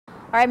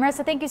All right,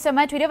 Marissa, thank you so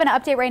much. We do have an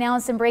update right now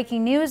on some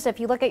breaking news. If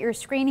you look at your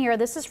screen here,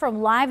 this is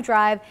from Live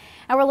Drive,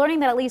 and we're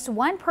learning that at least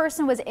one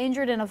person was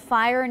injured in a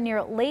fire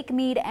near Lake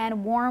Mead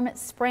and Warm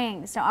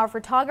Springs. Now, our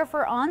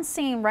photographer on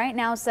scene right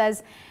now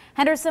says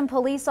Henderson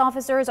police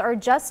officers are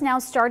just now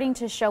starting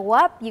to show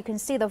up. You can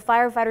see the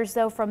firefighters,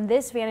 though, from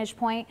this vantage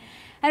point.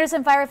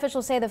 Henderson fire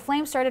officials say the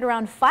flames started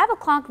around 5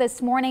 o'clock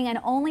this morning and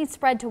only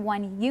spread to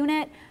one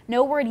unit.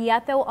 No word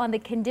yet, though, on the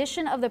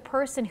condition of the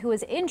person who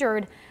was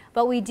injured,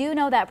 but we do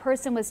know that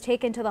person was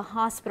taken to the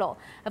hospital.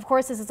 Of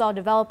course, this is all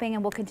developing,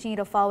 and we'll continue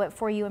to follow it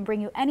for you and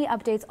bring you any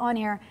updates on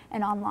air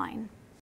and online.